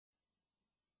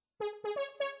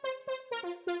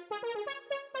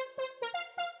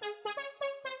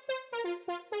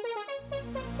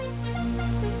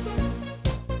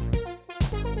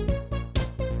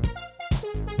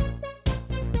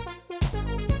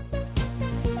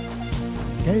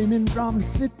Came in from the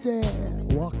city,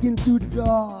 walked into the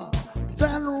door.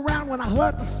 Turned around when I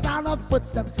heard the sound of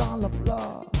footsteps on the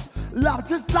floor. Love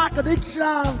just like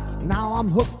addiction, now I'm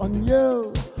hooked on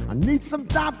you. I need some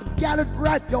time to get it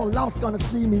right, your love's gonna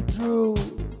see me through.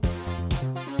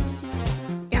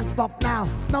 Can't stop now,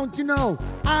 don't you know?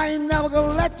 I ain't never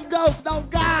gonna let you go, no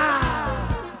God.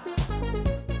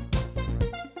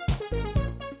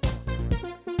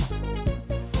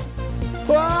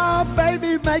 Oh,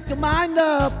 baby, make your mind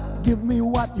up. Give me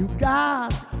what you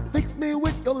got. Fix me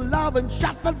with your love and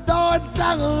shut the door and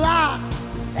turn the lock.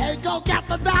 Hey, go get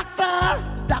the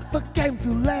doctor. Doctor came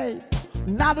too late.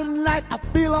 Now tonight I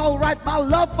feel alright. My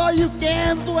love for you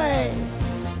can't wait.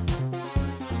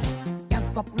 Can't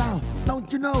stop now,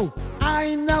 don't you know? I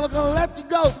ain't never gonna let you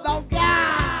go, no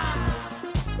God.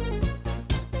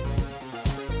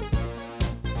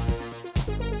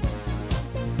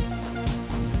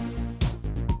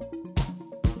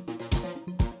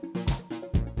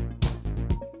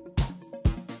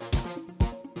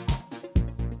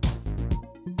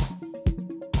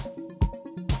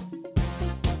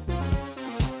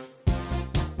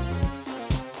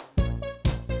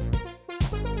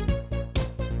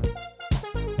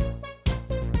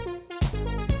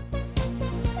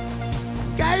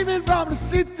 Came in from the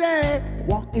city,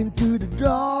 walked into the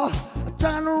door. I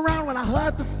turned around when I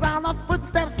heard the sound of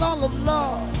footsteps on the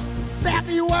floor. Said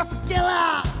he was a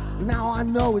killer, now I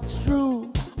know it's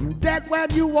true. I'm dead when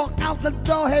you walk out the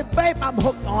door. Hey babe, I'm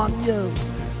hooked on you.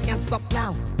 Can't stop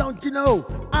now, don't you know?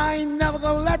 I ain't never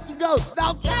gonna let you go,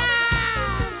 no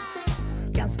God.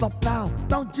 Can't stop now,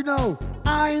 don't you know?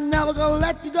 I ain't never gonna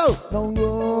let you go, no,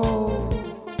 no.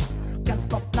 Can't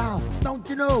stop now, don't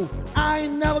you know? I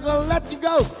ain't never gonna let you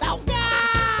go, no God.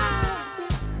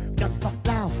 Can't stop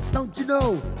now, don't you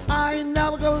know? I ain't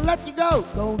never gonna let you go,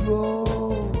 no,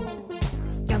 no.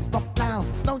 Can't stop now,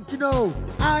 don't you know?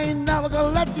 I ain't never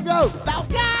gonna let you go, no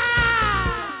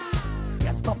God.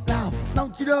 Can't stop now,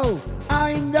 don't you know?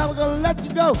 I ain't never gonna let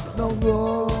you go, no,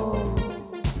 no.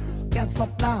 Can't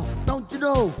stop now, don't you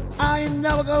know? I ain't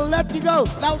never gonna let you go,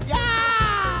 no God.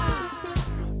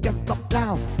 Can't stop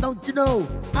now, don't you know?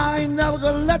 I ain't never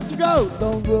gonna let you go,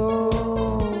 don't go.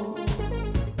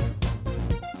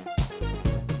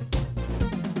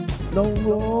 Don't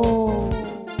go.